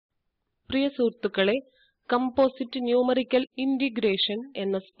പ്രിയ സുഹൃത്തുക്കളെ, composite numerical integration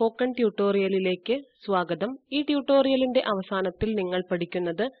എന്ന spoken ട്യൂട്ടോറിയലിലേക്ക് സ്വാഗതം. ഈ ട്യൂട്ടോറിയലിന്റെ അവസാനത്തിൽ നിങ്ങൾ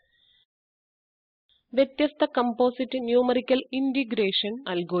പഠിക്കുന്നത് വ്യത്യസ്ത composite numerical integration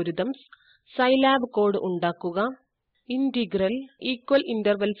algorithms, Scilab code ഉണ്ടാക്കുക, ഇന്റഗ്രൽ ഈക്വൽ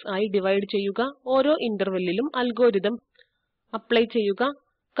ഇന്റർവെൽസ് ആയി ഡിവൈഡ് ചെയ്യുക, ഓരോ ഇന്റർവെല്ലിലും അൽഗോരിതം അപ്ലൈ ചെയ്യുക,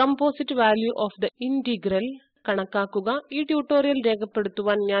 composite value of the integral കണക്കാക്കുക. ഈ ട്യൂട്ടോറിയൽ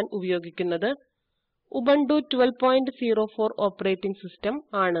രേഖപ്പെടുത്തുവാൻ ഞാൻ ഉപയോഗിക്കുന്നത് ഉബുണ്ടു 12.04 ഓപ്പറേറ്റിംഗ് സിസ്റ്റം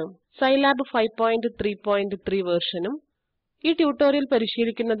ആണ്. സൈലാബ് 5.3.3 വേർഷനും. ഈ ട്യൂട്ടോറിയൽ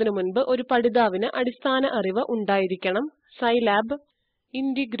പരിശീലിക്കുന്നതിന് മുൻപ് ഒരു പഠിതാവിന് അടിസ്ഥാന അറിവ് ഉണ്ടായിരിക്കണം. Scilab,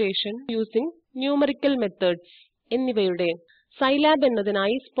 integration using numerical methods എന്നിവയുടെ സൈലാബ്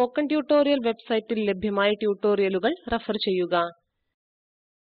എന്നതിനായി സ്പോക്കൺ ട്യൂട്ടോറിയൽ വെബ്സൈറ്റിൽ ലഭ്യമായ ട്യൂട്ടോറിയലുകൾ റഫർ ചെയ്യുക.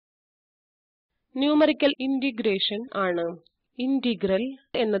 ന്യൂമറിക്കൽ ഇന്റഗ്രേഷൻ ആണ്. ഇന്റഗ്രൽ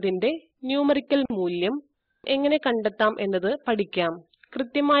എന്നതിന്റെ ന്യൂമറിക്കൽ മൂല്യം എങ്ങനെ കണ്ടെത്താം എന്നത് പഠിക്കാം.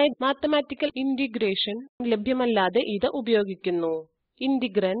 കൃത്യമായ മാത്തമാറ്റിക്കൽ ഇന്റഗ്രേഷൻ ലഭ്യമല്ലാതെ ഇത് ഉപയോഗിക്കുന്നു.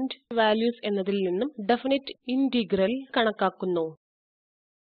 ഇന്റഗ്രന്റ് വാല്യൂസ് എന്നതിൽ നിന്നും ഡെഫിനിറ്റ് ഇന്റഗ്രൽ കണക്കാക്കുന്നു.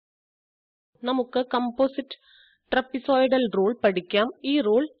 നമുക്ക് കമ്പോസിറ്റ് ട്രപ്പിസോയ്ഡൽ റൂൾ പഠിക്കാം. ഈ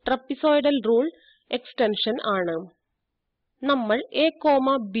റൂൾ ട്രപ്പിസോയ്ഡൽ റൂൾ എക്സ്റ്റൻഷൻ ആണ്. നമ്മൾ a,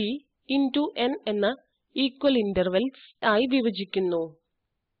 b into n എന്ന ഈക്വൽ ഇന്റർവെൽസ് ആയി വിഭജിക്കുന്നു.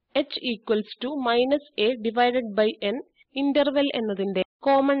 h equals to -a divided by n interval എന്നതിന്റെ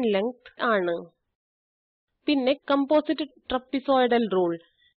കോമൺ ലെങ്ത് ആണ്. പിന്നെ composite ട്രപ്പിസോയ്ഡൽ rule.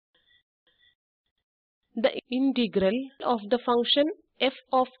 The integral of the function f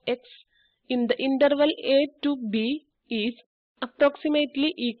of x in the interval a to b is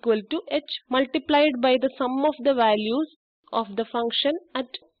approximately equal to h multiplied by the sum of the values of the function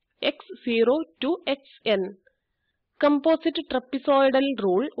at x0 to xn. Composite ട്രപ്പിസോയ്ഡൽ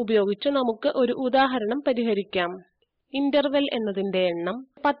rule ഉപയോഗിച്ച് നമുക്ക് ഒരു ഉദാഹരണം പരിഹരിക്കാം. Interval എന്നതിന്റെ എണ്ണം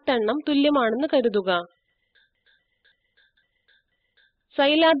 10 എണ്ണം തുല്യമാണെന്ന് കരുതുക.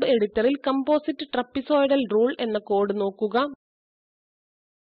 സൈലാബ് എഡിറ്ററിൽ കമ്പോസിറ്റ് ട്രപ്പിസോയ്ഡൽ റൂൾ എന്ന കോഡ് നോക്കുക.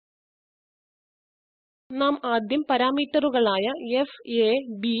 നാം ആദ്യം പാരാമീറ്ററുകളായ f, a,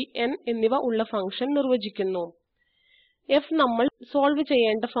 b, n എന്നിവ ഉള്ള ഫംഗ്ഷൻ നിർവചിക്കുന്നു. f നമ്മൾ സോൾവ്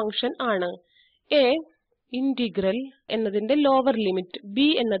ചെയ്യേണ്ട ഫംഗ്ഷൻ ആണ്. a ഇന്റഗ്രൽ എന്നതിന്റെ ലോവർ ലിമിറ്റ്, b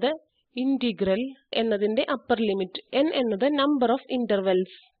എന്നത് ഇന്റഗ്രൽ എന്നതിന്റെ അപ്പർ ലിമിറ്റ്, n എന്നത് number of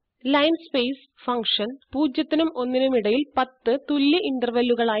intervals. Line space function 0 നും 1 നും ഇടയിൽ 10 തുല്യ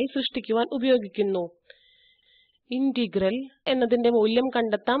ഇന്റർവെല്ലുകളായി സൃഷ്ടിക്കുവാൻ ഉപയോഗിക്കുന്നു. ഇന്റഗ്രൽ എന്നതിന്റെ മൂല്യം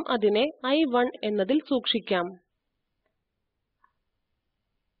കണ്ടെത്താം. അതിനെ i1 എന്നതിൽ സൂക്ഷിക്കാം.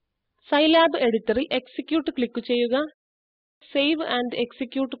 സൈലാബ് എഡിറ്ററിൽ എക്സിക്യൂട്ട് ക്ലിക്ക് ചെയ്യുക. സേവ് ആൻഡ്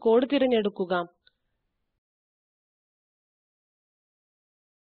എക്സിക്യൂട്ട് കോഡ് തിരഞ്ഞെടുക്കുക.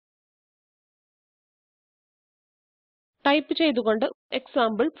 ടൈപ്പ് ചെയ്തുകൊണ്ട്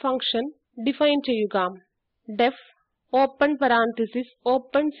എക്സാമ്പിൾ ഫംഗ്ഷൻ ഡിഫൈൻ ചെയ്യുക. def open parenthesis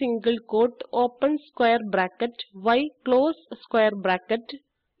open single quote open square bracket y close square bracket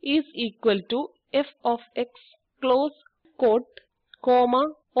is equal to f of x close quote comma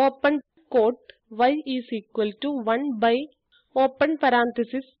open quote y is equal to 1 by open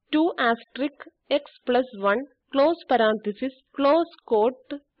parenthesis 2 asterisk x plus 1 close parenthesis close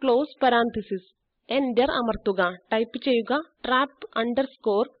quote close parenthesis. Enter അമർത്തുക. Type ചെയ്യുക trap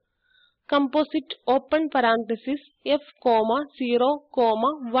underscore composite open parenthesis f, 0,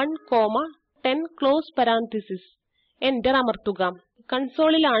 1, 10 close parenthesis. Enter അമർത്തുക.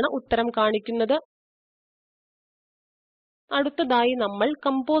 കൺസോളിലാണ് ഉത്തരം കാണിക്കുന്നത്. അടുത്തതായി നമ്മൾ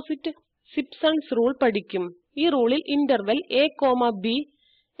composite Simpsons rule പഠിക്കും. ഈ റൂളിൽ interval a, b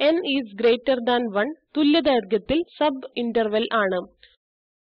n is greater than 1 തുല്യദൈർഘ്യത്തിൽ sub interval ആണ്.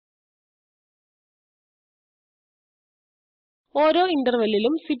 ഓരോ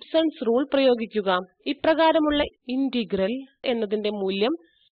ഇന്റർവെല്ലിലും സിംപ്സൺസ് റൂൾ പ്രയോഗിക്കുക. ഇപ്രകാരമുള്ള ഇന്റഗ്രൽ എന്നതിന്റെ മൂല്യം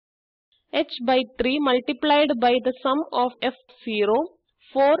h by 3 multiplied by the sum of f0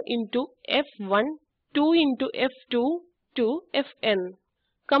 4 into f1 2 into f2 to fn.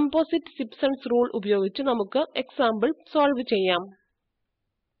 Composite Simpsons rule ഉപയോഗിച്ച് നമുക്ക് എക്സാമ്പിൾ സോൾവ് ചെയ്യാം.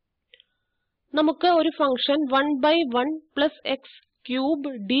 നമുക്ക് ഒരു function 1 by 1 plus x cube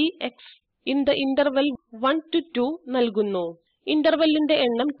dx in the interval 1 to 2 നൽകുന്നു. ഇന്റർവെല്ലിന്റെ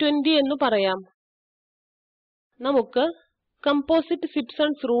എണ്ണം 20 എന്ന് പറയാം. നമുക്ക് കമ്പോസിറ്റ്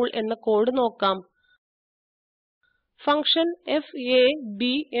സിംപ്സൺസ് റൂൾ എന്ന കോഡ് നോക്കാം. Function f, a,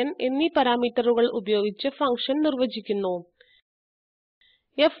 b, n എന്നീ പാരാമീറ്ററുകൾ ഉപയോഗിച്ച് ഫംഗ്ഷൻ നിർവചിക്കുന്നു.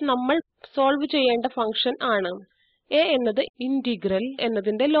 f നമ്മൾ സോൾവ് ചെയ്യേണ്ട ഫംഗ്ഷൻ ആണ്. a എന്നത് ഇന്റഗ്രൽ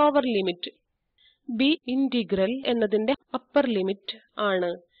എന്നതിന്റെ ലോവർ ലിമിറ്റ്, b ഇന്റഗ്രൽ എന്നതിന്റെ അപ്പർ ലിമിറ്റ്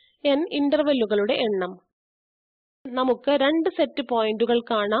ആണ്. n ഇന്റർവെല്ലുകളുടെ എണ്ണം. നമുക്ക് രണ്ട് സെറ്റ് പോയിന്റുകൾ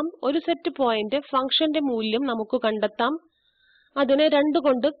കാണാം. ഒരു സെറ്റ് പോയിന്റ് ഫംഗ്ഷന്റെ മൂല്യം നമുക്ക് കണ്ടെത്താം. അതിനെ 2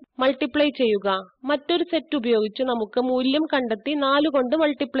 കൊണ്ട് മൾട്ടിപ്ലൈ ചെയ്യുക. മറ്റൊരു സെറ്റ് ഉപയോഗിച്ച് നമുക്ക് മൂല്യം കണ്ടെത്തി 4 കൊണ്ട്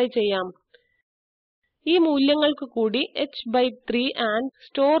മൾട്ടിപ്ലൈ ചെയ്യാം. ഈ മൂല്യങ്ങൾക്ക് കൂടി h/3 and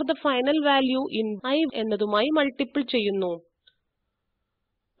store the final value in I എന്നതുമായി മൾട്ടിപ്പിൾ ചെയ്യുന്നു.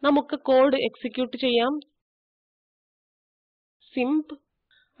 നമുക്ക് കോഡ് എക്സിക്യൂട്ട് ചെയ്യാം.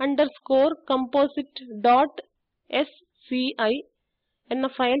 simp_composite.sci എന്ന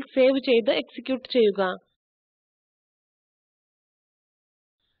ഫയൽ സേവ് ചെയ്ത് എക്സിക്യൂട്ട് ചെയ്യുക.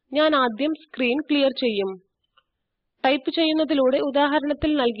 ഞാൻ ആദ്യം സ്ക്രീൻ ക്ലിയർ ചെയ്യും. ടൈപ്പ് ചെയ്യുന്നതിലൂടെ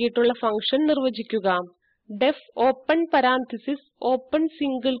ഉദാഹരണത്തിൽ നൽകിയിട്ടുള്ള ഫംഗ്ഷൻ നിർവചിക്കുക. def open parenthesis open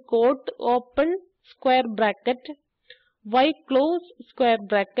single quote open square bracket y close square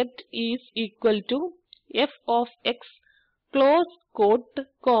bracket is equal to f of x close quote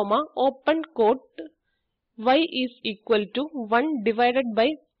comma open quote y is equal to 1 divided by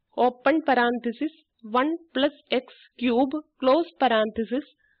open parenthesis 1 plus x cube close parenthesis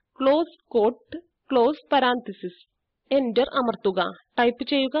close quote close parenthesis. Enter അമർത്തുക. Type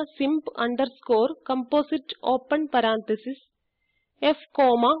ചെയ്യുക simp_composite open parenthesis f,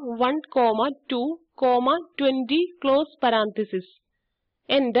 1, 2, 20 close parenthesis.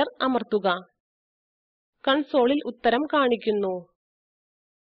 Enter അമർത്തുക. കൺസോളിൽ ഉത്തരം കാണിക്കുന്നു.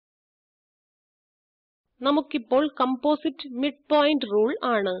 നമുക്കിപ്പോൾ composite mid point rule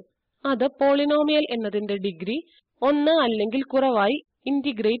ആണ്. അത് polynomial എന്നതിന്റെ degree 1 അല്ലെങ്കിൽ കുറവായി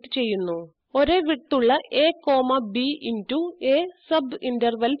ഇന്റഗ്രേറ്റ് ചെയ്യുന്നു. ഒരേ വിഡ്ത്തുള്ള a, b into a sub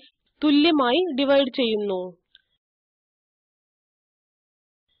intervals തുല്യമായി ഡിവൈഡ് ചെയ്യുന്നു.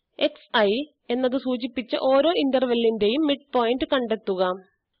 xi എന്നത് സൂചിപ്പിച്ച ഓരോ ഇന്റർവെല്ലിന്റെയും മിഡ് പോയിന്റ് കണ്ടെത്തുക.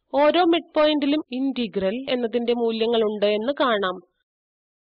 ഓരോ മിഡ് പോയിന്റിലും ഇന്റഗ്രൽ എന്നതിന്റെ മൂല്യങ്ങൾ ഉണ്ട് എന്ന് കാണാം.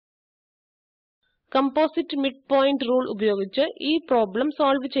 കമ്പോസിറ്റ് മിഡ് പോയിന്റ് റൂൾ ഉപയോഗിച്ച് ഈ പ്രോബ്ലം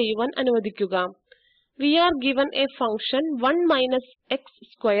സോൾവ് ചെയ്യുവാൻ അനുവദിക്കുക. We are given a function 1 minus x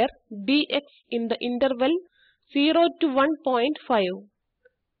square dx in the interval 0 to 1.5.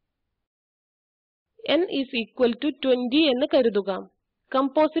 n is equal to 20 എന്ന് കരുതുക.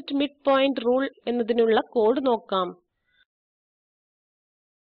 കമ്പോസിറ്റ് മിഡ് പോയിന്റ് റൂൾ എന്നതിനുള്ള കോഡ് നോക്കാം.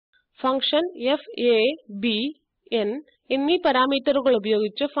 Function f, a, b, n എന്നീ പാരാമീറ്ററുകൾ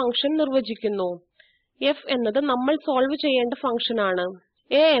ഉപയോഗിച്ച് ഫംഗ്ഷൻ നിർവചിക്കുന്നു. f എന്നത് നമ്മൾ സോൾവ് ചെയ്യേണ്ട ഫംഗ്ഷൻ ആണ്.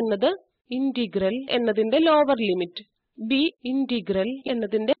 a എന്നത് ഇന്റഗ്രൽ എന്നതിന്റെ ലോവർ ലിമിറ്റ്, b ഇന്റഗ്രൽ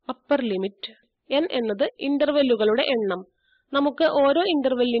എന്നതിന്റെ അപ്പർ ലിമിറ്റ്, n എന്നത് ഇന്റർവെല്ലുകളുടെ എണ്ണം. നമുക്ക് ഓരോ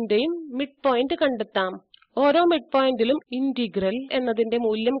ഇന്റർവെല്ലിന്റെയും മിഡ് പോയിന്റ് കണ്ടെത്താം. ഓരോ മിഡ് പോയിന്റിലും ഇന്റഗ്രൽ എന്നതിന്റെ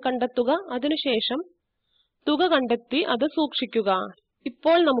മൂല്യം കണ്ടെത്തുക. അതിനുശേഷം തുക കണ്ടെത്തി അത് സൂക്ഷിക്കുക.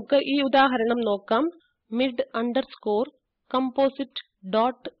 ഇപ്പോൾ നമുക്ക് ഈ ഉദാഹരണം നോക്കാം.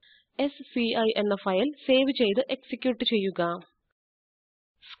 mid_composite.sci എന്ന ഫയൽ സേവ് ചെയ്ത് എക്സിക്യൂട്ട് ചെയ്യുക.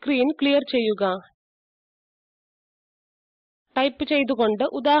 സ്ക്രീൻ ക്ലിയർ ചെയ്യുക. ടൈപ്പ് ചെയ്തുകൊണ്ട്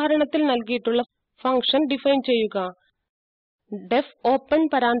ഉദാഹരണത്തിൽ നൽകിയിട്ടുള്ള ഫംഗ്ഷൻ ഡിഫൈൻ ചെയ്യുക. def open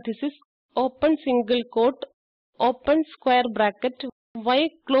parenthesis open single quote open square bracket y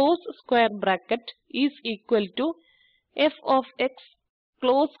close square bracket is equal to f of x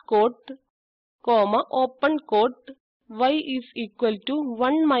close quote comma open quote y is equal to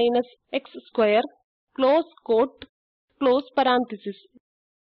 1 minus x square close quote close parenthesis.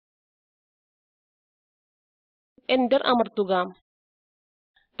 Enter അമർത്തുക.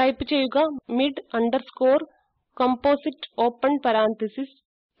 Type ചെയ്യുക mid_composite open parenthesis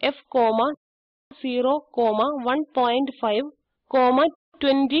f, 0, 1.5,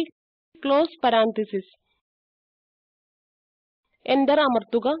 20 close parenthesis. Enter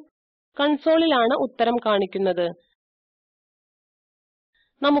അമർത്തുക. കൺസോളിലാണ് ഉത്തരം കാണിക്കുന്നത്.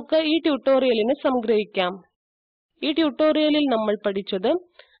 നമുക്ക് ഈ ട്യൂട്ടോറിയലിനെ സംഗ്രഹിക്കാം. ഈ ട്യൂട്ടോറിയലിൽ നമ്മൾ പഠിച്ചത്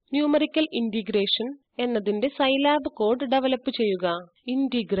ന്യൂമറിക്കൽ ഇന്റഗ്രേഷൻ എന്നതിന്റെ സൈലാബ് കോഡ് ഡെവലപ്പ് ചെയ്യുക.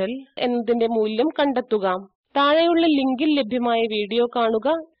 ഇന്റഗ്രൽ എന്നതിന്റെ മൂല്യം കണ്ടെത്തുക. താഴെയുള്ള ലിങ്കിൽ ലഭ്യമായ വീഡിയോ കാണുക.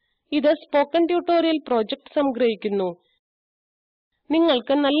 ഇത് സ്പോക്കൻ ട്യൂട്ടോറിയൽ പ്രോജക്റ്റ് സംഗ്രഹിക്കുന്നു.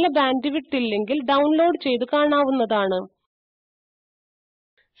 നിങ്ങൾക്ക് നല്ല ബാൻഡ്വിഡ്ത്ത് ഇല്ലെങ്കിൽ ഡൗൺലോഡ് ചെയ്ത് കാണാവുന്നതാണ്.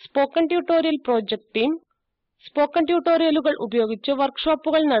 Spoken tutorial project team spoken ട്യൂട്ടോറിയലുകൾ ഉപയോഗിച്ച്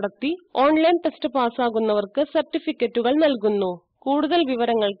വർക്ക്ഷോപ്പുകൾ നടത്തി ഓൺലൈൻ ടെസ്റ്റ് പാസ്സാകുന്നവർക്ക് സർട്ടിഫിക്കറ്റുകൾ നൽകുന്നു. കൂടുതൽ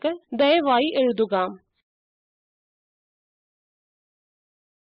വിവരങ്ങൾക്ക് ദയവായി എഴുതുക.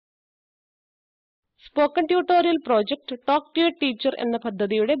 Spoken tutorial project talk to A teacher എന്ന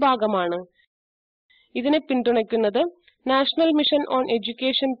പദ്ധതിയുടെ ഭാഗമാണ്. ഇതിനെ പിന്തുണയ്ക്കുന്നത് national mission on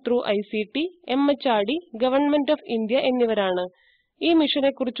education through ICT, MHRD, government of India എന്നിവരാണ്. ഈ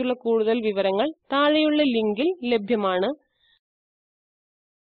മിഷനെക്കുറിച്ചുള്ള കൂടുതൽ വിവരങ്ങൾ താഴെയുള്ള ലിങ്കിൽ ലഭ്യമാണ്.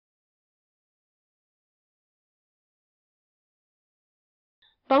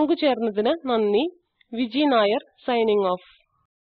 പങ്കുചേർന്നതിന് നന്ദി. Viji Nair signing off.